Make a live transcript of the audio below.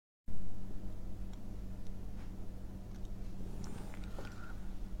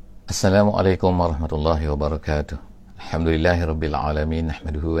Assalamualaikum warahmatullahi wabarakatuh. Alhamdulillahirabbil alamin,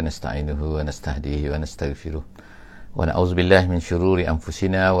 nahmaduhu wa nasta'inuhu wa nastahdihi wa nastaghfiruh. Wa na'udzubillahi min syururi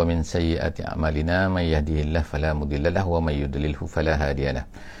anfusina wa min sayyiati a'malina, may yahdihillahu fala mudhillalah wa may yudlilhu fala hadiyalah.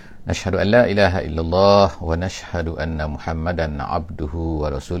 Nashhadu an la ilaha illallah wa nashhadu anna Muhammadan abduhu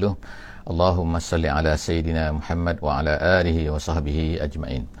wa rasuluh. Allahumma salli ala sayyidina Muhammad wa ala alihi wa sahbihi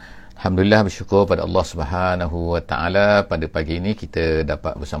ajma'in. Alhamdulillah, bersyukur pada Allah Subhanahu wa taala, pada pagi ini kita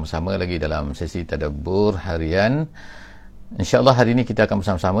dapat bersama-sama lagi dalam sesi tadabbur harian. InsyaAllah hari ini kita akan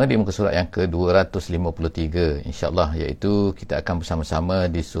bersama-sama di muka surat yang ke-253, insyaAllah, iaitu kita akan bersama-sama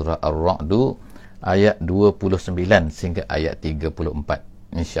di surah Ar-Ra'du ayat 29 sehingga ayat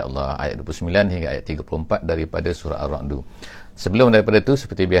 34. InsyaAllah ayat 29 hingga ayat 34 daripada surah Ar-Ra'du. Sebelum daripada itu,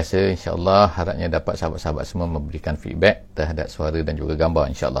 seperti biasa, insyaAllah harapnya dapat sahabat-sahabat semua memberikan feedback terhadap suara dan juga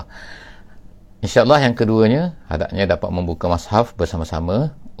gambar, insyaAllah. InsyaAllah yang keduanya, harapnya dapat membuka mushaf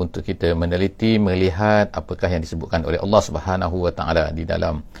bersama-sama untuk kita meneliti, melihat apakah yang disebutkan oleh Allah Subhanahu wa taala di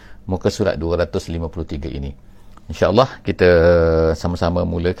dalam muka surat 253 ini. InsyaAllah kita sama-sama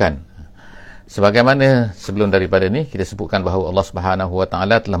mulakan. Sebagaimana sebelum daripada ni kita sebutkan bahawa Allah Subhanahu wa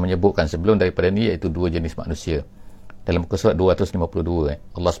taala telah menyebutkan sebelum daripada ni, iaitu dua jenis manusia. Dalam muka surat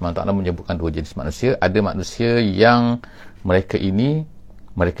 252, Allah SWT menyebutkan dua jenis manusia. Ada manusia yang mereka ini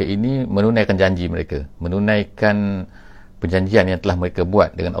menunaikan janji mereka, menunaikan perjanjian yang telah mereka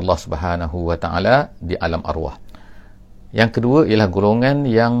buat dengan Allah Subhanahu wa taala di alam arwah. Yang kedua ialah golongan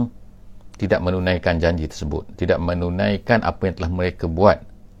yang tidak menunaikan janji tersebut, tidak menunaikan apa yang telah mereka buat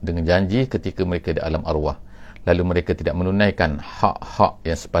dengan janji ketika mereka di alam arwah, lalu mereka tidak menunaikan hak-hak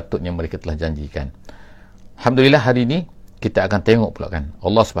yang sepatutnya mereka telah janjikan. Alhamdulillah, hari ini kita akan tengok pula kan,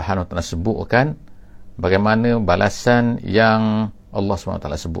 Allah Subhanahu wa taala sebutkan bagaimana balasan yang Allah Subhanahu wa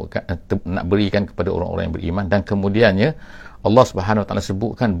taala sebutkan nak berikan kepada orang-orang yang beriman, dan kemudiannya Allah Subhanahu wa taala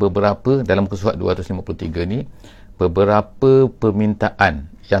sebutkan beberapa dalam surat 253 ni, beberapa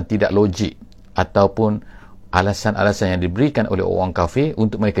permintaan yang tidak logik ataupun alasan-alasan yang diberikan oleh orang kafir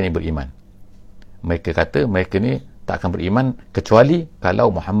untuk mereka ni beriman. Mereka kata mereka ni tak akan beriman kecuali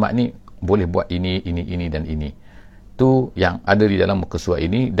kalau Muhammad ni boleh buat ini dan ini. Itu yang ada di dalam muka surat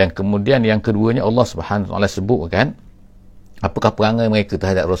ini. Dan kemudian yang keduanya, Allah Subhanahu wa taala sebutkan apakah perangai mereka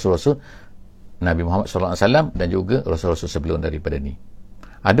terhadap Rasul-Rasul Nabi Muhammad SAW dan juga Rasul-Rasul sebelum daripada ni.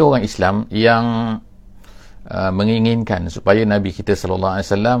 Ada orang Islam yang menginginkan supaya Nabi kita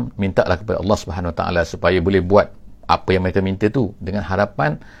SAW mintalah kepada Allah Subhanahu wa taala supaya boleh buat apa yang mereka minta tu, dengan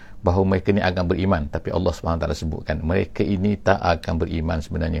harapan bahawa mereka ni akan beriman. Tapi Allah Subhanahu wa taala sebutkan mereka ini tak akan beriman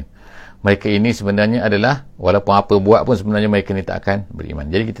sebenarnya. Mereka ini sebenarnya adalah, walaupun apa buat pun sebenarnya mereka ni tak akan beriman.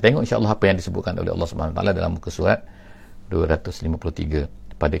 Jadi kita tengok insya-Allah apa yang disebutkan oleh Allah Subhanahu wa taala dalam muka surat 253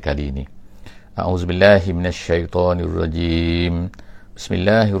 pada kali ini. A'udzubillahi minasyaitonirrajim.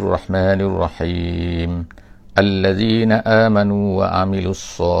 Bismillahirrahmanirrahim. Allazina amanu wa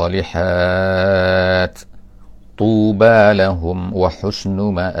amilus solihat tuba lahum wa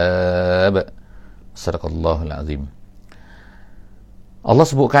husnu ma'ab. Sadaqallahul azim. Allah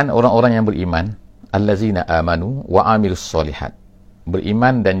sebutkan orang-orang yang beriman, allazina amanu wa amilus solihat,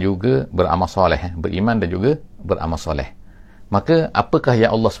 beriman dan juga beramal soleh, beriman dan juga beramal soleh. Maka apakah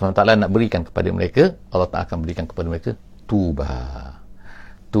yang Allah SWT nak berikan kepada mereka? Allah Ta'ala akan berikan kepada mereka tuba.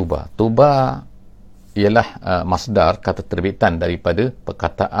 Tuba ialah masdar, kata terbitan daripada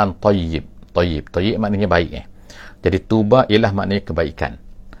perkataan tayyib. Tayyib maknanya baik. Jadi tuba ialah maknanya kebaikan.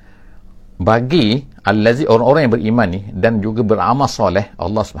 Bagi allazi, orang-orang yang beriman ni dan juga beramal soleh,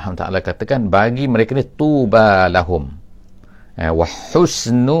 Allah Subhanahu wa taala katakan bagi mereka ni tuba lahum wa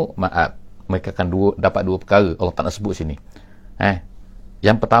husnu ma'ab. Mereka akan dapat dua perkara Allah tak nak sebut sini.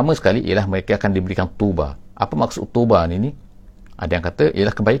 Yang pertama sekali ialah mereka akan diberikan tuba. Apa maksud tuba ni? Ada yang kata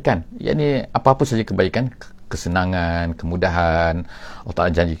ialah kebaikan, yakni apa-apa saja kebaikan, kesenangan, kemudahan Allah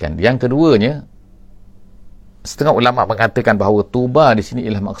Ta'ala janjikan. Yang keduanya, setengah ulama mengatakan bahawa tuba di sini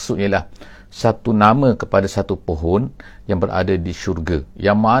ialah maksudnya ialah satu nama kepada satu pohon yang berada di syurga,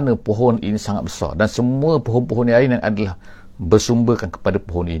 yang mana pohon ini sangat besar dan semua pohon-pohon yang lain adalah bersumberkan kepada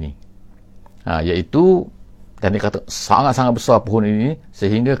pohon ini. Iaitu, dan dia kata sangat-sangat besar pohon ini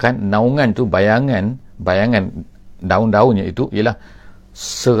sehingga kan naungan tu, bayangan daun-daunnya itu ialah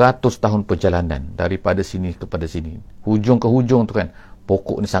 100 tahun perjalanan daripada sini kepada sini, hujung ke hujung tu kan,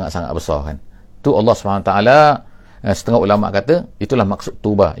 pokok ni sangat-sangat besar kan. Tu Allah SWT, setengah ulama kata itulah maksud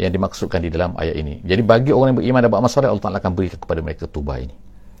tuba yang dimaksudkan di dalam ayat ini. Jadi bagi orang yang beriman dan beramal soleh, Allah Ta'ala akan berikan kepada mereka tuba ini.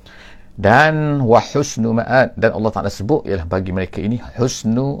 Dan wa husnu ma'ad, dan Allah Ta'ala sebut ialah bagi mereka ini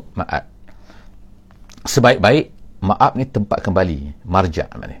husnu ma'ad, sebaik-baik. Ma'ab ni tempat kembali, marja'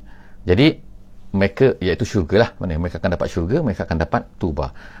 maknanya. Jadi mereka, iaitu syurga lah, mana mereka akan dapat syurga, mereka akan dapat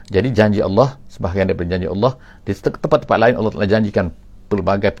tuba. Jadi janji Allah, sebahagian daripada janji Allah, di tempat-tempat lain Allah telah janjikan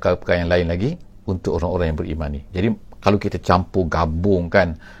pelbagai perkara-perkara yang lain lagi untuk orang-orang yang beriman ni. Jadi kalau kita campur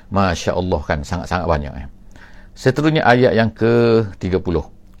gabungkan, Masya Allah kan, sangat-sangat banyak. Seterusnya ayat yang ke-30.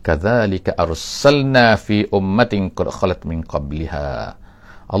 Kadzalika arsalna fi ummatin qad khalat min qabliha.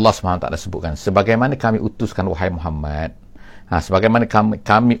 Allah SWT sebutkan, sebagaimana kami utuskan wahai Muhammad, sebagaimana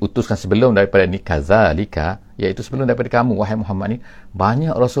kami utuskan sebelum daripada ni, kadzalika, iaitu sebelum daripada kamu wahai Muhammad ni,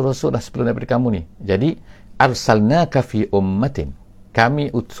 banyak rasul-rasul dah sebelum daripada kamu ni. Jadi arsalnaka fi ummatin,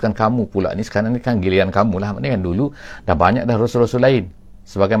 kami utuskan kamu pula ni, sekarang ni kan giliran kamu lah. Maknanya kan dulu dah banyak dah rasul-rasul lain.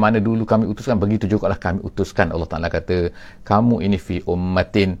 Sebagaimana dulu kami utuskan, begitu juga lah kami utuskan. Allah Ta'ala kata, kamu ini fi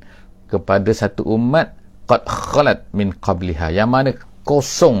ummatin, kepada satu umat, qad khalat min qabliha, yang mana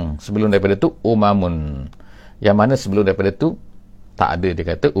kosong sebelum daripada tu umamun, yang mana sebelum daripada tu tak ada. Dia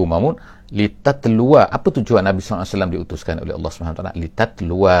kata umamun litatluwa. Apa tujuan Nabi SAW diutuskan oleh Allah SWT?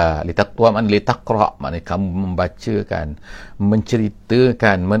 Litatluwa makna litaqra, maknanya kamu membacakan,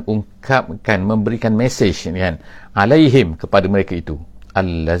 menceritakan, mengungkapkan, memberikan mesej kan, alaihim, kepada mereka itu,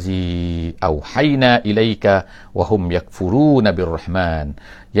 allazi auhayna ilaika wahum yakfuruna birrahman,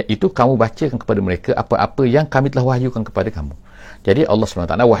 iaitu kamu bacakan kepada mereka apa-apa yang kami telah wahyukan kepada kamu. Jadi Allah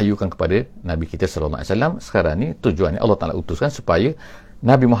SWT wahyukan kepada Nabi kita SAW. Sekarang ni tujuannya Allah Ta'ala utuskan supaya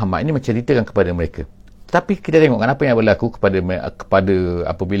Nabi Muhammad ini menceritakan kepada mereka. Tapi kita tengok kan apa yang berlaku kepada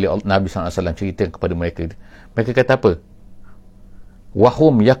apabila Nabi SAW ceritakan kepada mereka. Mereka kata apa?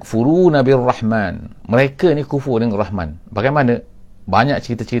 Wahum yakfuruna birrahman, mereka ni kufur dengan Rahman. Bagaimana? Banyak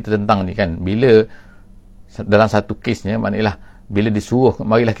cerita-cerita tentang ni kan. Bila dalam satu kesnya, maknanya bila disuruh,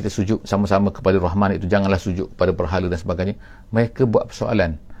 marilah kita sujud sama-sama kepada Rahman, itu janganlah sujud kepada berhala dan sebagainya, mereka buat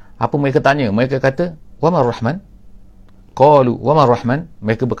persoalan. Apa mereka tanya? Mereka kata, wamar Rahman? Qalu wamar Rahman?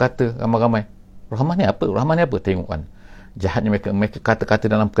 Mereka berkata ramai-ramai, Rahman ni apa? Rahman ni apa? Tengok kan, jahatnya mereka kata-kata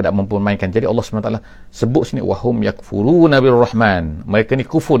dalam keadaan mempermainkan. Jadi Allah SWT sebut sini, wahum yakfuruna birrahman, mereka ni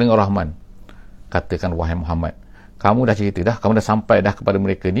kufur dengan Rahman. Katakan wahai Muhammad, kamu dah cerita dah, kamu dah sampai dah kepada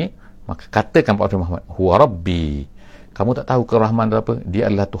mereka ni, maka katakan kepada Muhammad, huwa rabbi, kamu tak tahu ke Rahman apa?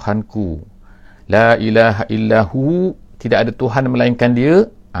 Dia adalah Tuhanku. La ilaha illahu, tidak ada Tuhan melainkan dia.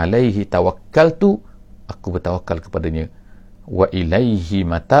 Alaihi tawakkaltu, aku bertawakal kepadanya. Wa ilaihi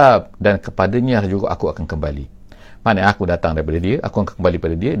matab, dan kepadanya juga aku akan kembali. Maknanya aku datang daripada dia, aku akan kembali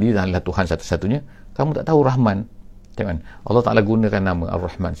pada dia. Dia adalah Tuhan satu-satunya. Kamu tak tahu Rahman. Tengok, Allah Ta'ala gunakan nama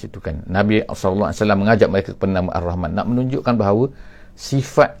Ar-Rahman situ kan. Nabi SAW mengajak mereka kepada nama Ar-Rahman, nak menunjukkan bahawa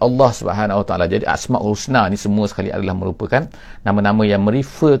sifat Allah Subhanahu Wa Taala. Jadi Asmaul Husna ni semua sekali adalah merupakan nama-nama yang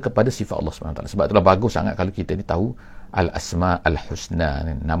merefer kepada sifat Allah Subhanahu Wa Taala. Sebab itulah bagus sangat kalau kita ni tahu Al-Asma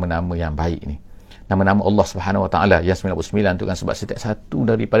Al-Husna, nama-nama yang baik ni. Nama-nama Allah Subhanahu Wa Taala yang 99 tu kan, sebab setiap satu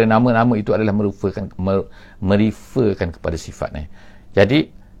daripada nama-nama itu adalah mereferkan kepada sifat ni.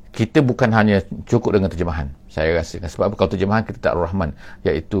 Jadi kita bukan hanya cukup dengan terjemahan. Saya rasa sebab kalau terjemahan kita tak Ar-Rahman,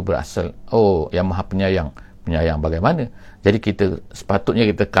 iaitu berasal yang Maha Penyayang bagaimana. Jadi kita sepatutnya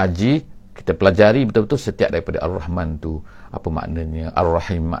kita kaji, kita pelajari betul-betul setiap daripada Ar-Rahman tu apa maknanya,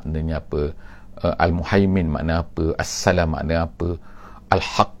 Ar-Rahim maknanya apa, Al-Muhaimin makna apa, As-Salam makna apa,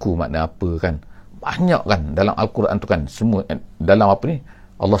 Al-Haqqu makna apa kan. Banyak kan dalam Al-Quran tu kan, semua dalam apa ni,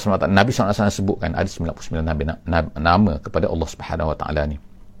 Allah SWT, Nabi SAW sebutkan ada 99 nama kepada Allah Subhanahu Wa Taala ni,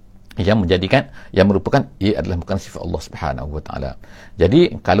 yang menjadikan, yang merupakan ia adalah bukan sifat Allah Subhanahu Wa Taala.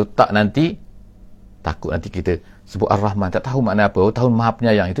 Jadi kalau tak nanti takut nanti kita sebut Ar-Rahman tak tahu makna apa, tahu Maha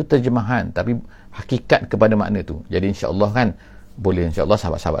Penyayang, itu terjemahan, tapi hakikat kepada makna tu. Jadi insya-Allah kan boleh, insya-Allah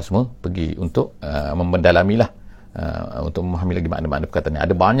sahabat-sahabat semua pergi untuk mendalamilah, untuk memahami lagi makna-makna perkataan ni.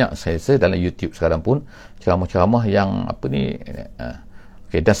 Ada banyak saya rasa dalam YouTube sekarang pun ceramah-ceramah yang apa ni,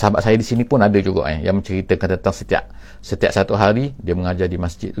 dan sahabat saya di sini pun ada juga yang menceritakan tentang setiap satu hari dia mengajar di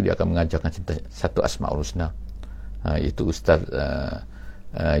masjid tu, dia akan mengajarkan satu Asmaul Husna. Itu Ustaz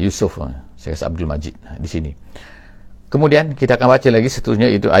Yusuf, saya rasa Abdul Majid di sini. Kemudian kita akan baca lagi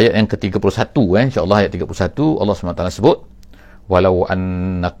seterusnya, itu ayat yang ke-31 insya-Allah. Ayat 31 Allah SWT sebut, walau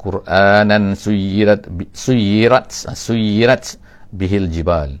anna qur'anan suyirat bihil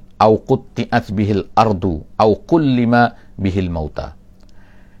jibal au qutti'at bihil ardu au kullima bihil mauta.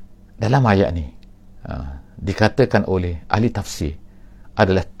 Dalam ayat ni dikatakan oleh ahli tafsir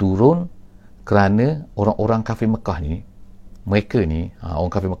adalah turun kerana orang-orang kafir Mekah ni, mereka ni, orang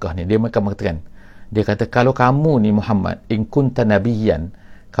kafir Mekah ni, mereka mengatakan, dia kata, kalau kamu ni Muhammad, in kunta nabiyan,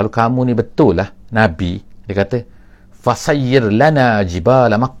 kalau kamu ni betul lah Nabi, dia kata, fasayyir lana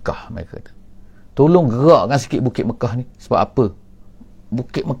jibala Makkah, mereka kata, tolong gerakkan sikit bukit Mekah ni. Sebab apa?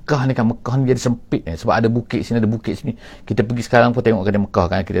 bukit Mekah ni kan, Mekah ni jadi sempit sebab ada bukit sini, ada bukit sini. Kita pergi sekarang pun tengok kedai Mekah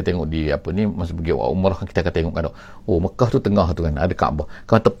kan, kita tengok di apa ni, masa pergi umrah kan, kita akan tengok kan, oh Mekah tu tengah tu kan ada Kaabah,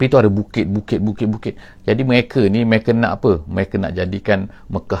 kan tepi tu ada bukit. Jadi mereka nak apa, mereka nak jadikan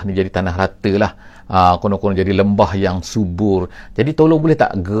Mekah ni jadi tanah rata lah, konon-konon jadi lembah yang subur. Jadi tolong boleh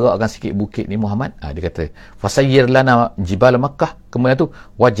tak gerakkan sikit bukit ni Muhammad. Dia kata fasayyir lana jibal Makkah, kemudian tu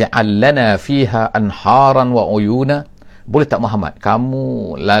waj'al lana fiha anharan wa uyuna. Boleh tak Muhammad,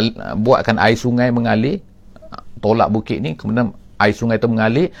 kamu buatkan air sungai mengalir, tolak bukit ni, kemudian air sungai tu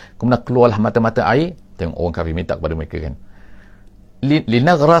mengalir, kemudian keluarlah mata-mata air. Tengok orang kafir minta kepada mereka kan,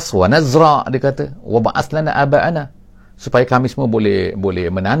 linagras wa nazra, dia kata wa ba'aslana aba'ana, supaya kami semua boleh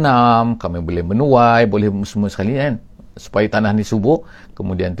menanam, kami boleh menuai, boleh semua sekali kan, supaya tanah ni subur.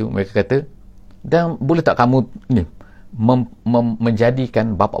 Kemudian tu mereka kata, dan boleh tak kamu ni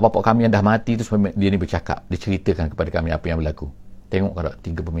menjadikan bapa-bapa kami yang dah mati tu, supaya dia ni bercakap, dia ceritakan kepada kami apa yang berlaku. Tengok kalau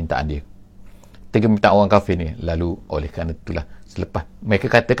 3 permintaan dia, 3 permintaan orang kafir ni. Lalu oleh kerana itulah, selepas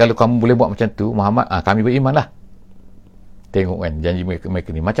mereka kata kalau kamu boleh buat macam tu Muhammad, kami beriman lah. Tengok kan janji mereka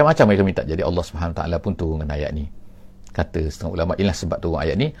ni, macam-macam mereka minta. Jadi Allah SWT pun turunkan ayat ni. Kata setengah ulama, inilah sebab turun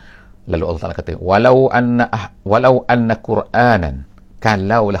ayat ni. Lalu Allah Ta'ala kata, walau anna Qur'anan,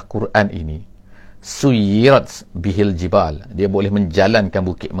 kalaulah Quran ini suyirat bihil jibal, dia boleh menjalankan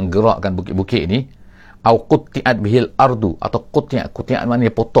bukit, menggerakkan bukit-bukit ni, au qutti'at bihil ardu, atau qutti'at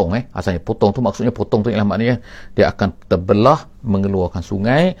maknanya potong. Asalnya potong tu, maksudnya potong tu ialah maknanya dia akan terbelah, mengeluarkan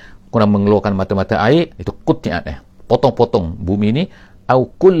sungai, kemudian mengeluarkan mata-mata air. Itu qutti'at, potong-potong bumi ni. Au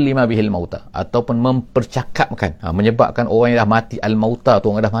kullima bihil mauta, ataupun mempercakapkan, menyebabkan orang yang dah mati, al-mauta tu,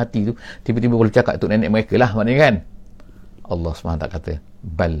 orang dah mati tu tiba-tiba boleh cakap tu nenek mereka lah maknanya kan. Allah SWT kata,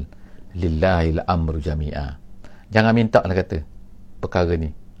 bal lillahil amru jami'a, jangan minta lah kata perkara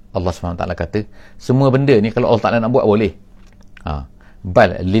ni. Allah SWT kata semua benda ni kalau Allah Ta'ala nak buat boleh.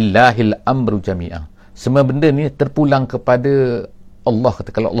 Bal lillahil amru jami'a, semua benda ni terpulang kepada Allah.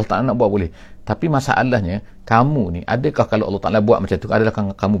 Kata kalau Allah Ta'ala nak buat boleh. Tapi masalahnya kamu ni, adakah kalau Allah Ta'ala buat macam tu,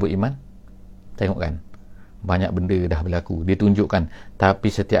 adakah kamu beriman? Tengok kan, banyak benda dah berlaku, dia tunjukkan, tapi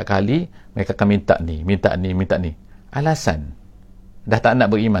setiap kali mereka akan minta ni, alasan dah tak nak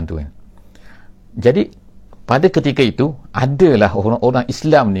beriman tu kan. Jadi pada ketika itu adalah orang-orang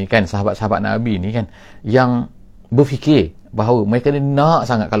Islam ni kan, sahabat-sahabat Nabi ni kan, yang berfikir bahawa mereka ni nak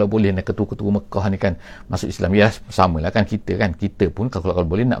sangat kalau boleh nak ketua-ketua Mekah ni kan masuk Islam. Ya sama lah kan, kita pun kalau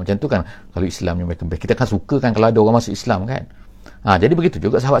boleh nak macam tu kan, kalau Islamnya mereka best, kita kan suka kan kalau ada orang masuk Islam kan. Jadi begitu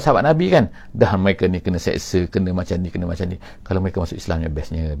juga sahabat-sahabat Nabi kan, dah mereka ni kena seksa, kena macam ni, kalau mereka masuk Islamnya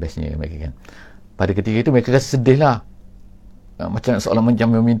bestnya mereka kan. Pada ketika itu mereka rasa sedih lah, macam seolah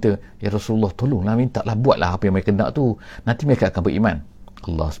macam minta, ya Rasulullah tolonglah, mintalah, buatlah apa yang mereka nak tu, nanti mereka akan beriman.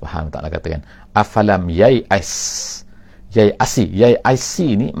 Allah Subhanahu Wa Taala katakan, afalam yai'asi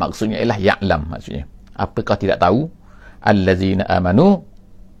ni maksudnya ialah ya'lam, maksudnya apakah tidak tahu, allazina amanu,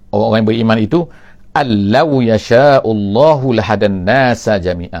 orang yang beriman itu, allau yasha'ullahu lahadan nasa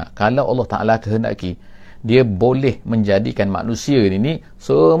jami'a, kalau Allah Ta'ala kehendaki, dia boleh menjadikan manusia ini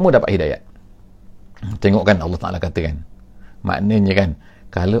semua dapat hidayat. Tengok kan Allah Ta'ala katakan, maknanya kan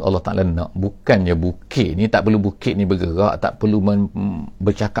kalau Allah Ta'ala nak, bukannya bukit ni, tak perlu bukit ni bergerak, tak perlu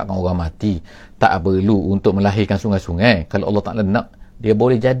bercakap dengan orang mati, tak perlu untuk melahirkan sungai-sungai. Kalau Allah Ta'ala nak, dia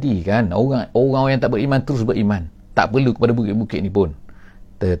boleh jadikan orang yang tak beriman terus beriman, tak perlu kepada bukit-bukit ni pun.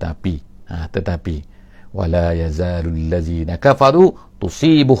 Tetapi wala yazalul lazina kafaru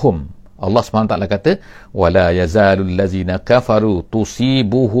tusibuhum, Allah SWT kata wala yazalul lazina kafaru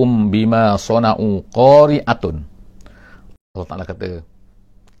tusibuhum bima sona'u qari'atun. Allah Ta'ala kata,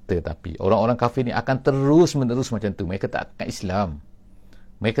 tetapi orang-orang kafir ni akan terus menerus macam tu, mereka tak akan Islam,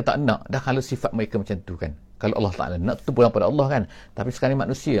 mereka tak nak dah kalau sifat mereka macam tu kan. Kalau Allah Ta'ala nak tu pulang pada Allah kan, tapi sekarang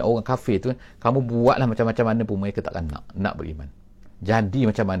manusia, orang kafir tu kan, kamu buatlah macam-macam mana pun mereka takkan nak beriman, jadi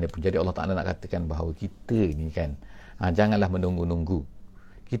macam mana pun. Jadi Allah Ta'ala nak katakan bahawa kita ni kan, janganlah menunggu-nunggu,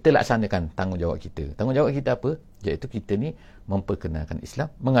 kita laksanakan tanggungjawab kita. Tanggungjawab kita apa? Iaitu kita ni memperkenalkan Islam,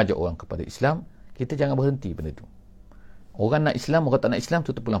 mengajak orang kepada Islam. Kita jangan berhenti benda tu. Orang nak Islam, orang tak nak Islam,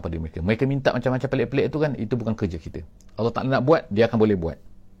 tu terpulang pada mereka. Mereka minta macam-macam pelik-pelik tu kan, itu bukan kerja kita. Allah Ta'ala nak buat, dia akan boleh buat.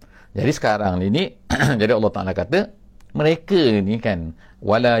 Jadi sekarang ni jadi Allah Ta'ala kata, mereka ni kan,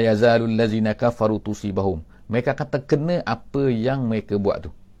 wala yazalul lazina kafaru tusibahum, mereka akan terkena apa yang mereka buat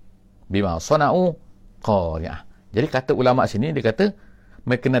tu, bima sona'u qari'ah. Jadi kata ulama sini, dia kata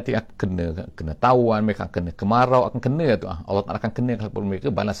mereka nanti akan kena tawan, mereka akan kena kemarau, akan kena tu. Allah Ta'ala akan kena kepada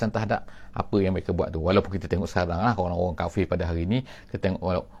mereka balasan terhadap apa yang mereka buat tu. Walaupun kita tengok sekarang lah, orang-orang kafir pada hari ni, kita tengok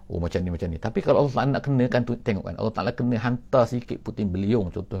macam ni. Tapi kalau Allah Ta'ala nak kena kan, tengok kan, Allah Ta'ala kena hantar sikit puting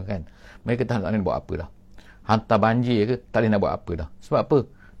beliung contoh kan, mereka tak nak buat apa dah. hantar banjir ke, tak boleh nak buat apa dah. Sebab apa?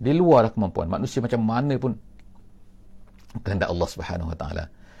 Di luar dah kemampuan. Manusia macam mana pun kehendak Allah Subhanahu Wa Taala.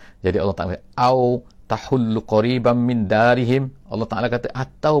 Jadi Allah Taala au tahullu qariban min darihim. Allah Taala kata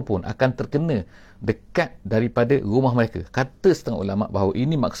ataupun akan terkena dekat daripada rumah mereka. Kata setengah ulama bahawa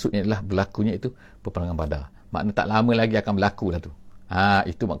ini maksudnya adalah berlakunya itu peperangan Badar. Makna tak lama lagi akan berlaku lah tu.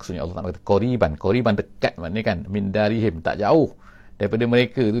 Itu maksudnya Allah Taala kata qariban dekat, maknanya kan min darihim, tak jauh daripada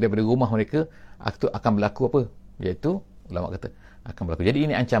mereka tu, daripada rumah mereka itu akan berlaku apa? Iaitu ulama kata akan berlaku. Jadi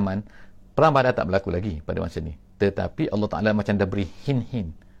ini ancaman perang Badar tak berlaku lagi pada masa ni. Tetapi Allah Taala macam dah beri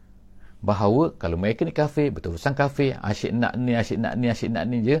hin-hin bahawa kalau mereka ni kafir, betul-betul kafir, asyik nak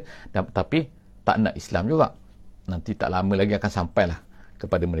ni je, tapi tak nak Islam juga, nanti tak lama lagi akan sampailah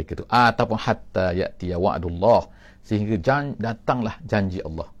kepada mereka tu. Ataupun hatta ya'tiya wa'dullah, sehingga datanglah janji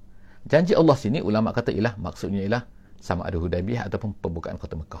Allah. Janji Allah sini ulama kata ialah maksudnya ialah sama ada Hudaybiyah ataupun pembukaan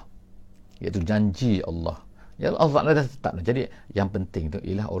kota Mekah, iaitu janji Allah. Ya Allah Ta'ala dah tetap. Jadi yang penting tu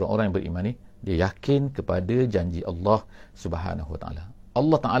ialah orang-orang yang beriman ni dia yakin kepada janji Allah Subhanahu Wa Ta'ala.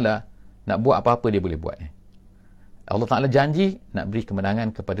 Allah Ta'ala nak buat apa-apa dia boleh buat. Allah Ta'ala janji nak beri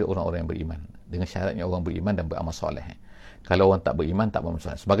kemenangan kepada orang-orang yang beriman, dengan syaratnya orang beriman dan beramal soleh. Kalau orang tak beriman, tak beramal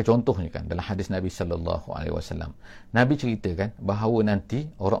soleh. Sebagai contohnya kan, dalam hadis Nabi SAW, Nabi ceritakan bahawa nanti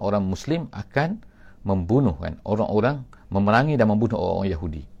orang-orang Muslim akan membunuh kan, orang-orang, memerangi dan membunuh orang-orang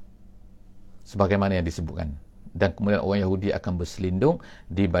Yahudi, sebagaimana yang disebutkan. Dan kemudian orang Yahudi akan berselindung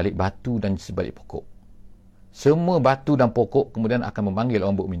di balik batu dan di sebalik pokok. Semua batu dan pokok kemudian akan memanggil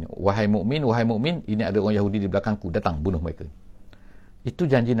orang mukmin. Wahai mukmin, ini ada orang Yahudi di belakangku, datang bunuh mereka. Itu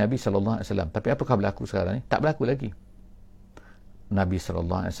janji Nabi SAW. Tapi apakah berlaku sekarang ni? Tak berlaku lagi. Nabi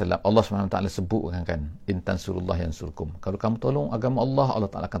SAW, Allah SWT sebutkan kan, in tansurullah yansurkum. Kalau kamu tolong agama Allah, Allah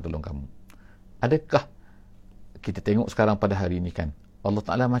Ta'ala akan tolong kamu. Adakah kita tengok sekarang pada hari ini kan, Allah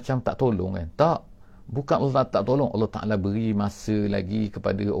Ta'ala macam tak tolong kan? Tak. Bukan Allah Ta'ala tak tolong, Allah Ta'ala beri masa lagi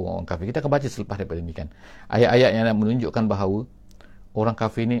kepada orang-orang kafir. Kita akan baca selepas daripada ini kan, ayat-ayat yang menunjukkan bahawa orang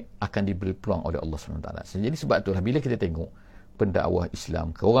kafir ni akan diberi peluang oleh Allah SWT. Jadi sebab itulah bila kita tengok pendakwah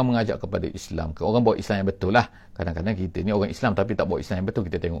Islam ke, orang mengajak kepada Islam ke, orang bawa Islam yang betul lah. Kadang-kadang kita ni orang Islam tapi tak bawa Islam yang betul.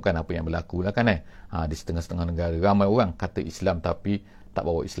 Kita tengokkan apa yang berlaku lah kan. Di setengah-setengah negara ramai orang kata Islam tapi tak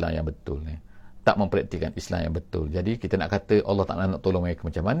bawa Islam yang betul ni, tak mempraktikkan Islam yang betul. Jadi kita nak kata Allah Ta'ala nak tolong mereka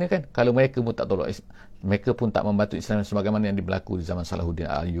macam mana kan, kalau mereka pun tak tolong, mereka pun tak membantu Islam sebagaimana yang berlaku di zaman Salahuddin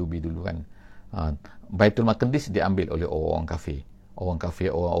Al-Ayyubi dulu kan. Baitul Maqdis diambil oleh orang kafir,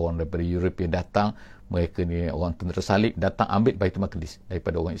 orang daripada European datang, mereka ni orang tentera salib datang ambil Baitul Maqdis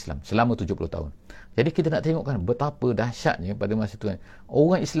daripada orang Islam selama 70 tahun. Jadi kita nak tengok kan betapa dahsyatnya pada masa itu kan,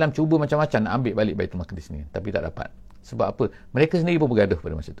 orang Islam cuba macam-macam nak ambil balik Baitul Maqdis ni tapi tak dapat. Sebab apa? Mereka sendiri pun bergaduh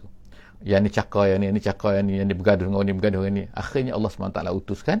pada masa itu. Yang ni cakar, yang ni cakar, yang ni bergaduh dengan orang ni, bergaduh dengan ni. Akhirnya Allah SWT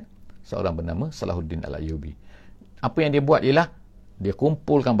utuskan seorang bernama Salahuddin Al-Ayyubi. Apa yang dia buat ialah dia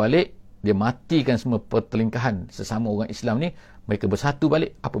kumpulkan balik, dia matikan semua pertelingkahan sesama orang Islam ni, mereka bersatu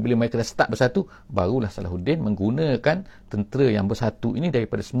balik. Apabila mereka dah start bersatu, barulah Salahuddin menggunakan tentera yang bersatu ini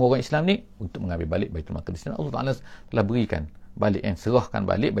daripada semua orang Islam ni untuk mengambil balik Baitul Maqdis. Dan Allah Ta'ala telah berikan balik, serahkan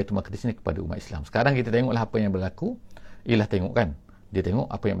balik Baitul Maqdis ni kepada umat Islam. Sekarang kita tengoklah apa yang berlaku. Ialah tengok kan, dia tengok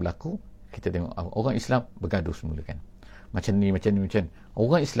apa yang berlaku. Kita tengok orang Islam bergaduh semula kan, macam ni.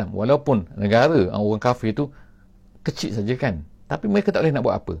 Orang Islam walaupun negara orang kafir tu kecil saja kan, tapi mereka tak boleh nak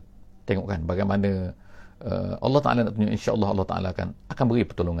buat apa. Tengok kan bagaimana Allah Ta'ala nak tunjuk, insya-Allah Allah Ta'ala akan beri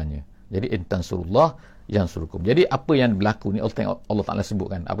pertolongannya. Jadi in tansurullah yansurkum. Jadi apa yang berlaku ni Allah Ta'ala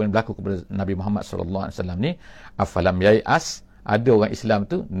sebutkan apa yang berlaku kepada Nabi Muhammad SAW ni, afalam yai'as, ada orang Islam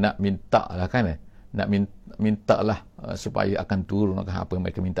tu nak minta lah kan, nak minta lah supaya akan turun apa yang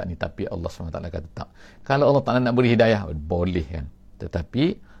mereka minta ni. Tapi Allah SWT kata tak. Kalau Allah Ta'ala nak beri hidayah, boleh kan,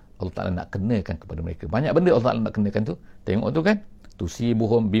 tetapi Allah Ta'ala nak kenakan kepada mereka banyak benda. Allah Ta'ala nak kenakan tu. Tengok tu kan,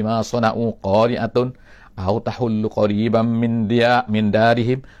 tusibuhum bima sana'u qari'atun aw tahullu qariban min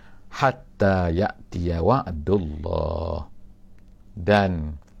darihim hatta ya'tiya wa'dullah.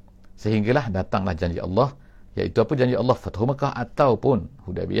 Dan sehinggalah datanglah janji Allah, iaitu apa janji Allah? Fathu Makkah ataupun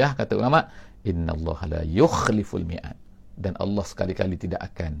Hudaybiyah. Kata ulama, innallaha la yukhliful mi'ad. Dan Allah sekali-kali tidak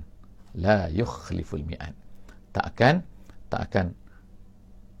akan, la yukhliful mi'ad, tak akan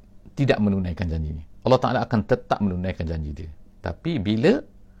tidak menunaikan janji ini. Allah Ta'ala akan tetap menunaikan janji dia. Tapi bila?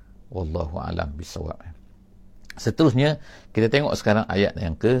 Wallahu a'lam bisawab. Seterusnya kita tengok sekarang ayat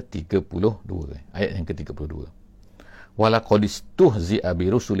yang ke-32. Ayat yang ke-32. Walaqad istuhzi'a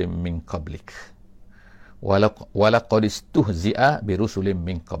bi rusulin min qablik. Walaqad istuhzi'a bi rusulin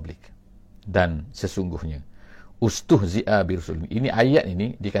min qablik. Dan sesungguhnya ustuhzi'a bi rusulin. Ini ayat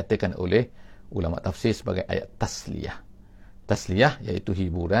ini dikatakan oleh ulama tafsir sebagai ayat tasliyah. tasliyah, iaitu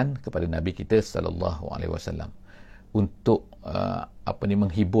hiburan kepada Nabi kita sallallahu alaihi wasallam, untuk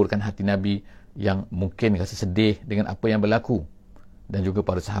menghiburkan hati Nabi yang mungkin rasa sedih dengan apa yang berlaku, dan juga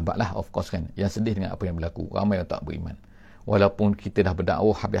para sahabat lah, of course kan, yang sedih dengan apa yang berlaku. Ramai yang tak beriman, walaupun kita dah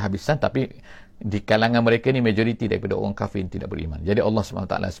berdakwah habis-habisan, tapi di kalangan mereka ni majoriti daripada orang kafir tidak beriman. Jadi Allah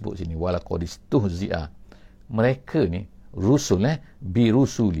SWT sebut sini, walaqad istuhzi'a, mereka ni rusul,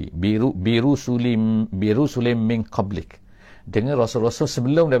 birusulim min qablik, dengan rasul-rasul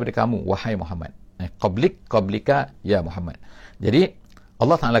sebelum daripada kamu, wahai Muhammad. Qablika ya Muhammad. Jadi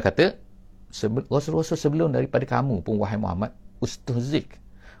Allah Ta'ala kata rasul-rasul sebelum daripada kamu pun, wahai Muhammad, ustuhzik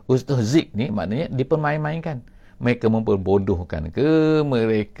ni maknanya dipermain-mainkan. Mereka memperbodohkan ke,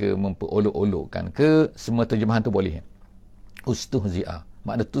 mereka memperolok-olokkan ke, semua terjemahan tu boleh. Ustuhzi'a,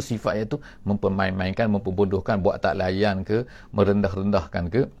 makna tu sifat iaitu mempermain-mainkan, memperbodohkan, buat tak layan ke, merendah-rendahkan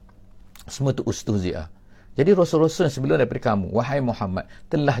ke, semua tu ustuhzi'a. Jadi rasul-rasul sebelum daripada kamu, wahai Muhammad,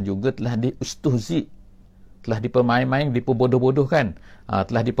 telah diustuhzi, telah dipermain-main, diperbodoh-bodohkan,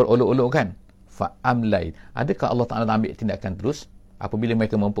 telah diperolok-olokkan. Fa'amlai, adakah Allah Ta'ala ambil tindakan terus apabila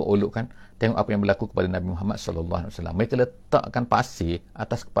mereka memperolokkan? Tengok apa yang berlaku kepada Nabi Muhammad SAW. Mereka letakkan pasir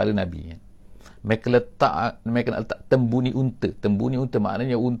atas kepala Nabi. Mereka letak tembuni unta. Tembuni unta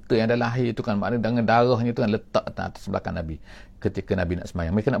maknanya unta yang dah lahir itu kan, maknanya dengan darahnya itu kan, letak atas belakang Nabi ketika Nabi nak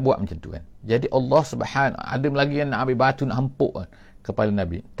sembahyang. Mereka nak buat macam tu kan. Jadi Allah Subhanahu, ada lagi yang nak ambil batu nak hempuk kan kepala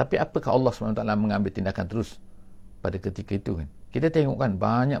Nabi. Tapi apakah Allah SWT mengambil tindakan terus pada ketika itu kan? Kita tengok kan,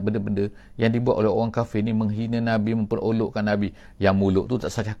 banyak benda-benda yang dibuat oleh orang kafir ni, menghina Nabi, memperolokkan Nabi. Yang mulut tu tak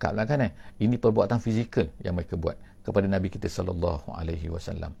saya cakap lah kan. Ini perbuatan fizikal yang mereka buat kepada Nabi kita sallallahu alaihi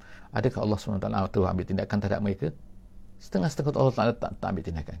wasallam. Adakah Allah SWT tu ambil tindakan terhadap mereka? Setengah-setengah Allah Ta'ala tak ambil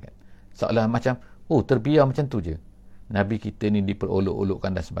tindakan kan. Seolah macam, terbiar macam tu je. Nabi kita ni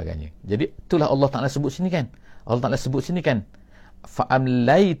diperolok-olokkan dan sebagainya. Jadi itulah Allah Ta'ala sebut sini kan. Allah Ta'ala sebut sini kan,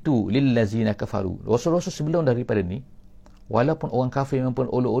 fa'amlaitu lillazina kafaru. Rasul-rasul sebelum daripada ni, walaupun orang kafir memang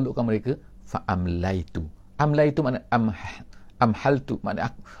olok-olokkan mereka, fa'amlaitu. Amlaitu makna amhaltu,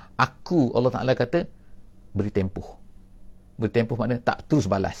 makna aku Allah Ta'ala kata beri tempoh. Beri tempoh makna tak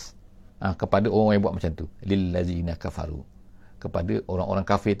terus balas kepada orang yang buat macam tu. Lillazina kafaru, kepada orang-orang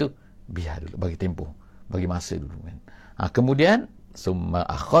kafir tu biar dulu, bagi tempoh, bagi masa dulu kan. Kemudian summa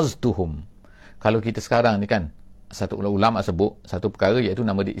akhaztuhum. Kalau kita sekarang ni kan, satu ulama sebut satu perkara iaitu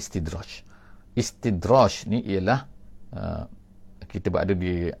nama dia istidraj. Istidraj ni ialah kita berada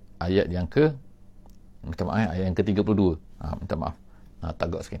di ayat yang ayat yang ke-32. Minta maaf,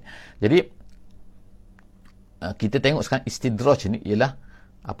 tagak sikit. Jadi kita tengok sekarang istidraj ni ialah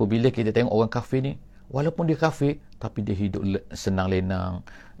apabila kita tengok orang kafir ni, walaupun dia kafir tapi dia hidup senang lenang,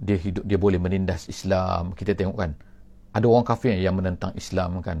 dia boleh menindas Islam. Kita tengok kan, ada orang kafir yang menentang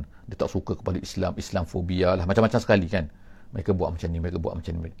Islam kan, dia tak suka kepada Islam, Islamfobia lah, macam-macam sekali kan. Mereka buat macam ni, mereka buat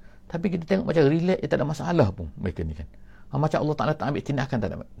macam ni. Tapi kita tengok macam relax, tak ada masalah pun mereka ni kan. Macam Allah Ta'ala tak ambil tindakan,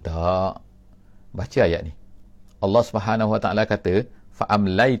 tak. Baca ayat ni. Allah Subhanahu Wa Ta'ala kata,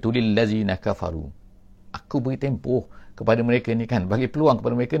 fa'amlaitu lillazina kafaru. Aku beri tempoh kepada mereka ni kan, bagi peluang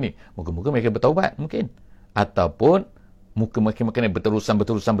kepada mereka ni. Moga-moga mereka bertaubat mungkin. Ataupun mereka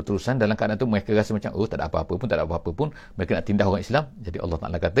berterusan dalam keadaan tu mereka rasa macam tak ada apa-apa pun, mereka nak tindas orang Islam. Jadi Allah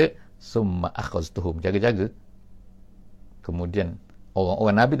Ta'ala kata, summa akhaztuhum, jaga-jaga. Kemudian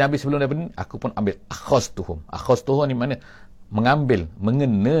orang-orang Nabi sebelum daripada ni, aku pun ambil akhaztuhum ni mana? Mengambil,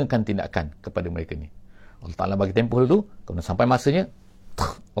 mengenakan tindakan kepada mereka ni. Allah Ta'ala bagi tempoh dulu, kemudian sampai masanya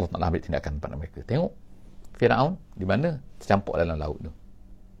Allah Ta'ala ambil tindakan kepada mereka. Tengok Firaun di mana? Tercampur dalam laut tu,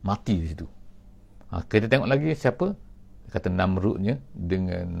 mati di situ. Kita tengok lagi siapa? Kata Namrudnya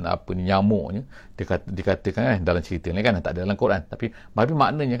dengan nyamuknya, dikatakan kan dalam cerita ni kan, tak ada dalam Quran, tapi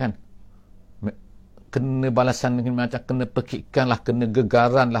maknanya kan, kena balasan macam kena pekikan lah, kena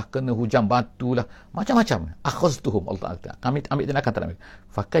gegaran lah, kena hujan batu lah, macam-macam. Akhaztuhum, Allah Ta'ala kami ambil tindakan terhadap mereka.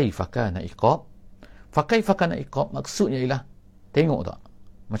 Fakaifa kana iqab, maksudnya ialah, tengok tak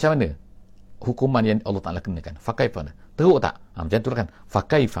macam mana hukuman yang Allah Ta'ala kenakan. Fakaifa, teruk tak? Macam tu kan,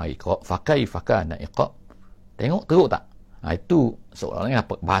 fakaifa kana iqab, tengok teruk tak? Itu seolah-olahnya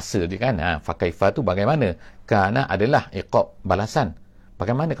bahasa dia kan. Fakaifa tu bagaimana, kana adalah iqab, balasan.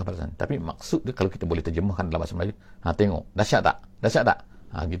 Bagaimana balasan? Tapi maksud dia, kalau kita boleh terjemahkan dalam bahasa Melayu, tengok dahsyat tak?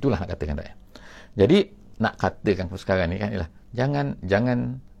 Gitulah nak katakan tak. Jadi nak katakan sekarang ni kan, ialah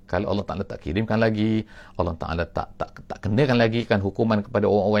jangan kalau Allah Ta'ala tak kirimkan lagi, Allah Ta'ala tak kenakan lagi kan hukuman kepada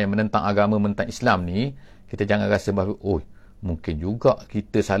orang-orang yang menentang agama, menentang Islam ni, kita jangan rasa bahawa mungkin juga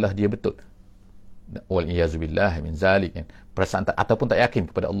kita salah, dia betul. Wal-iyazubillah min zalik kan. Perasaan ataupun tak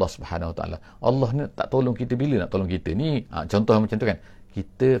yakin kepada Allah Subhanahu Wa Ta'ala. Allah ni tak tolong kita, bila nak tolong kita ni? Contoh macam tu kan.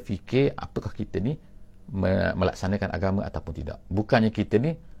 Kita fikir apakah kita ni melaksanakan agama ataupun tidak. Bukannya kita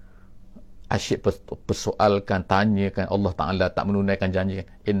ni asyik persoalkan, tanyakan Allah Ta'ala tak menunaikan janji.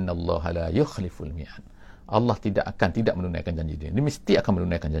 Innallaha la yukhliful mi'ad. Allah tidak menunaikan janji dia. Dia mesti akan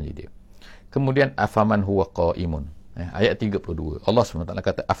menunaikan janji dia. Kemudian afaman huwa qa'imun. Ayat 32. Allah SWT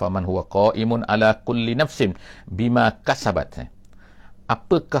kata afaman huwa qa'imun ala kulli nafsin bima kasabat.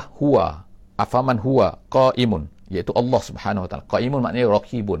 Apakah huwa? Afaman huwa qa'imun, iaitu Allah Subhanahu Wa Taala. Qa'imun maknanya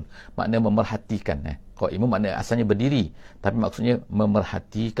raqibun, maknanya memerhatikan. Qa'imun maknanya asalnya berdiri, tapi maksudnya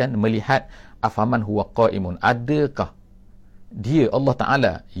memerhatikan, melihat. Afaman huwa qa'imun, adakah dia Allah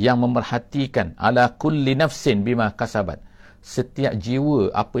Ta'ala yang memerhatikan ala kulli nafsin bima kasabat, setiap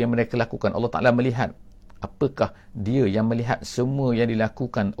jiwa apa yang mereka lakukan. Allah Ta'ala melihat. Apakah dia yang melihat semua yang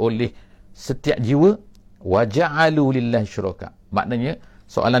dilakukan oleh setiap jiwa? Wa ja'alu lillahi syuraka. Maknanya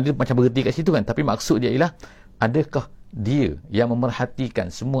soalan dia macam berhenti kat situ kan, tapi maksud dia ialah adakah dia yang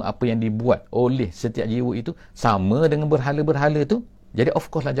memerhatikan semua apa yang dibuat oleh setiap jiwa itu sama dengan berhala-berhala tu? Jadi of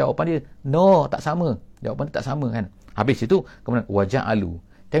course lah jawapan dia no, tak sama. Jawapan dia tak sama kan. Habis itu kemudian wa ja'alu.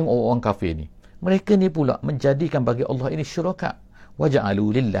 Tengok orang kafir ni, mereka ni pula menjadikan bagi Allah ini syuraka. Wa ja'alu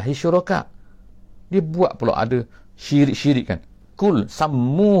lillahi syuraka. Dia buat pula ada syirik-syirik kan. Kul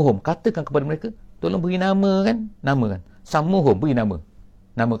sammuhum, katakan kepada mereka, tolong beri nama kan. Nama kan. Sammuhum, beri nama.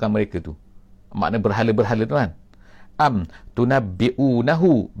 Namakan mereka tu. Makna berhala-berhala tu kan. Am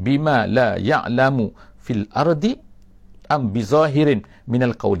tunabbi'unahu bima la ya'lamu fil ardi am bizahirin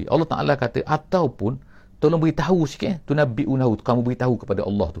minal qawli. Allah Ta'ala kata ataupun tolong beritahu sikit. Tunabbi'unahu, kamu beritahu kepada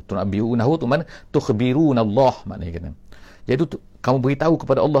Allah tu. Tunabbi'unahu tu mana? Tukhbirunallah maknanya kan. Iaitu kamu beritahu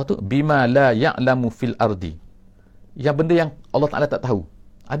kepada Allah tu bima la ya'lamu fil ardi, yang benda yang Allah Ta'ala tak tahu.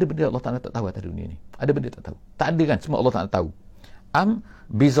 Ada benda Allah Ta'ala tak tahu atas dunia ni. Ada benda tak tahu. Tak ada kan, semua Allah Ta'ala tahu. Am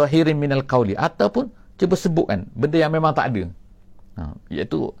bizahirin minal qawli, ataupun cuba sebutkan benda yang memang tak ada.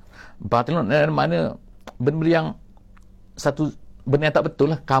 Iaitu batilun, mana benda yang satu benda yang tak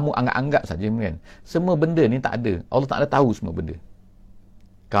betul lah, kamu anggap-anggap saja kan. Semua benda ni tak ada. Allah Ta'ala tahu semua benda.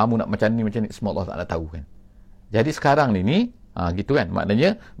 Kamu nak macam ni, semua Allah Ta'ala tahu kan. Jadi sekarang ni gitu kan,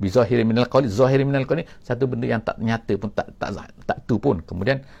 maknanya bizahirin minal qawli, zahirin minal qawli, satu benda yang tak nyata pun, tak tu pun.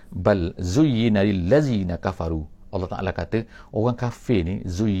 Kemudian bal zuyyina lil ladzina kafaru. Allah Ta'ala kata orang kafir ni,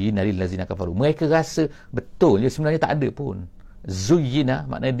 zuyyina lil ladzina kafaru, mereka rasa betul je sebenarnya tak ada pun.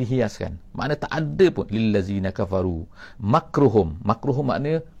 Zuyyina maknanya dihiaskan, maknanya tak ada pun. Lil ladzina kafaru makruhum, makruhum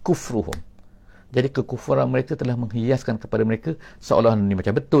maknanya kufruhum. Jadi kekufuran mereka telah menghiaskan kepada mereka seolah ni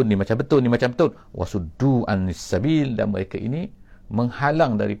macam betul, ni macam betul, ni macam betul. Wasuddu anis sabil, dan mereka ini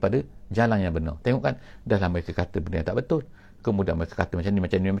menghalang daripada jalan yang benar. Tengok kan, dalam mereka kata benda yang tak betul, kemudian mereka kata macam ni,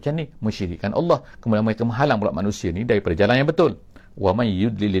 macam ni, macam ni, mensyirikkan Allah. Kemudian mereka menghalang pula manusia ni daripada jalan yang betul. Wa may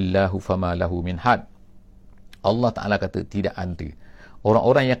yudlilillahu fama lahu min had. Allah Ta'ala kata tidak ada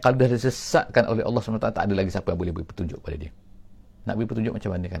orang-orang yang kalau dah disesatkan oleh Allah SWT, tak ada lagi siapa yang boleh beri petunjuk pada dia. Nak beri petunjuk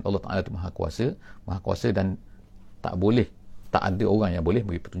macam mana kan? Allah Ta'ala tu maha kuasa dan tak ada orang yang boleh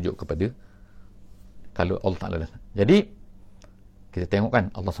beri petunjuk kepada kalau Allah Ta'ala dah. Jadi kita tengok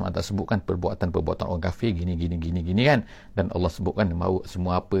kan, Allah SWT sebutkan perbuatan-perbuatan orang kafir gini kan, dan Allah sebutkan bahawa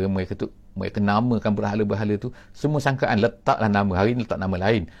semua apa mereka namakan berhala-berhala tu, semua sangkaan, letaklah nama, hari ni letak nama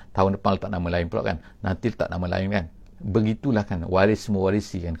lain, tahun depan letak nama lain pula kan, nanti letak nama lain kan. Begitulah kan,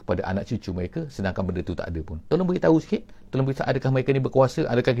 mewarisi kan kepada anak cucu mereka, sedangkan benda tu tak ada pun. Tolong beritahu sikit, tolong beritahu adakah mereka ni berkuasa,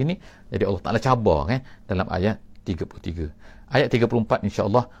 adakah gini. Jadi Allah Ta'ala cabar kan dalam ayat 33. Ayat 34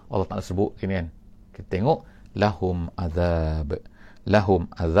 insya-Allah Allah Ta'ala sebut gini kan. Kita tengok lahum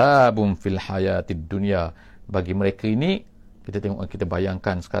azabun fil hayatid dunya. Bagi mereka ini, kita tengok, kita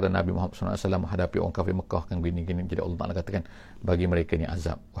bayangkan sekarang Nabi Muhammad SAW menghadapi orang kafir Mekah kan gini-gini. Jadi Allah Ta'ala katakan bagi mereka ni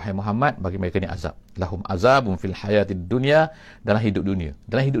azab. Wahai Muhammad, bagi mereka ni azab. Lahum azabun fil hayatid dunya, dalam hidup dunia.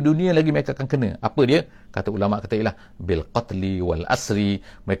 Dalam hidup dunia lagi mereka akan kena. Apa dia? Kata ulama kata ialah bil qatli wal asri.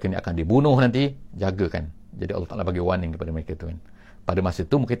 Mereka ni akan dibunuh nanti. Jagakan. Jadi Allah Ta'ala bagi warning kepada mereka tu kan. Pada masa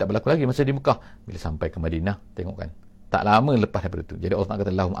tu mungkin tak berlaku lagi masa di Mekah. Bila sampai ke Madinah, tengok kan, tak lama lepas daripada tu. Jadi Allah Ta'ala kata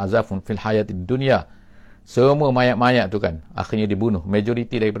lahum azabun fil hayatid dunya. Semua mayat-mayat tu kan akhirnya dibunuh.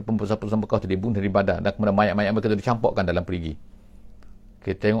 Majoriti daripada pembesaran Mekah tu dibunuh dari Badar, dan kemudian mayat-mayat mereka tu dicampakkan dalam perigi.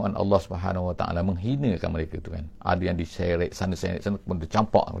 Kita tengok Allah Subhanahu Wa Ta'ala menghinakan mereka tu kan. Ada yang diseret sana kemudian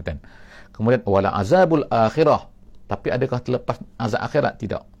dicampak kan. Kemudian wala azabul akhirah. Tapi adakah terlepas azab akhirat?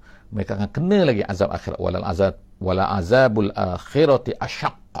 Tidak. Mereka akan kena lagi azab akhirat. Wala azabul akhirati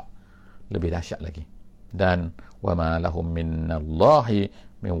asyaq. Lebih dahsyat lagi. Dan wa ma lahum minallahi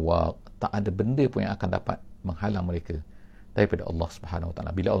min waq. Tak ada benda pun yang akan dapat menghalang mereka daripada Allah Subhanahu Wa Ta'ala.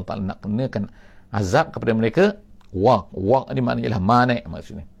 Bila Allah Ta'ala nak kenakan azab kepada mereka, waq ni maknanya ialah mani',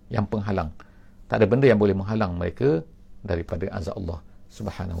 maksudnya yang penghalang. Tak ada benda yang boleh menghalang mereka daripada azab Allah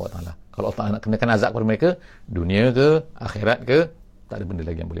Subhanahu wa ta'ala. Kalau Allah Ta'ala nak kenakan azab kepada mereka, dunia ke, akhirat ke, tak ada benda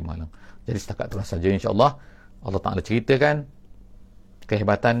lagi yang boleh menghalang. Jadi setakat itulah saja, insya-Allah. Allah Ta'ala ceritakan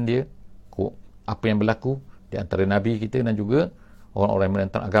kehebatan dia, apa yang berlaku di antara Nabi kita dan juga orang-orang yang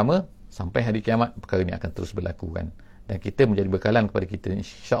menentang agama. Sampai hari kiamat, perkara ini akan terus berlaku kan. Dan kita menjadi bekalan kepada kita,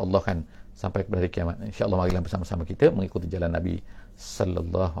 insya-Allah kan, sampai kepada hari kiamat. InsyaAllah marilah bersama-sama kita mengikuti jalan Nabi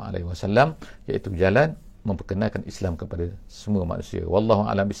sallallahu alaihi wasallam, iaitu jalan memperkenalkan Islam kepada semua manusia. Wallahu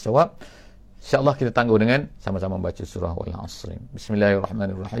a'lam bissawab. InsyaAllah kita tangguh dengan sama-sama membaca surah Wal 'Asr.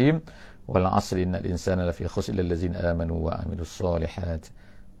 Bismillahirrahmanirrahim. Wal 'asri innal insana lafi khusr illa allazina amanu wa 'amilus solihat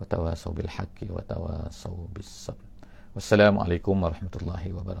wa tawasaw bil haqqi wa tawasaw bis sabr. Wassalamualaikum warahmatullahi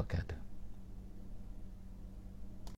wabarakatuh.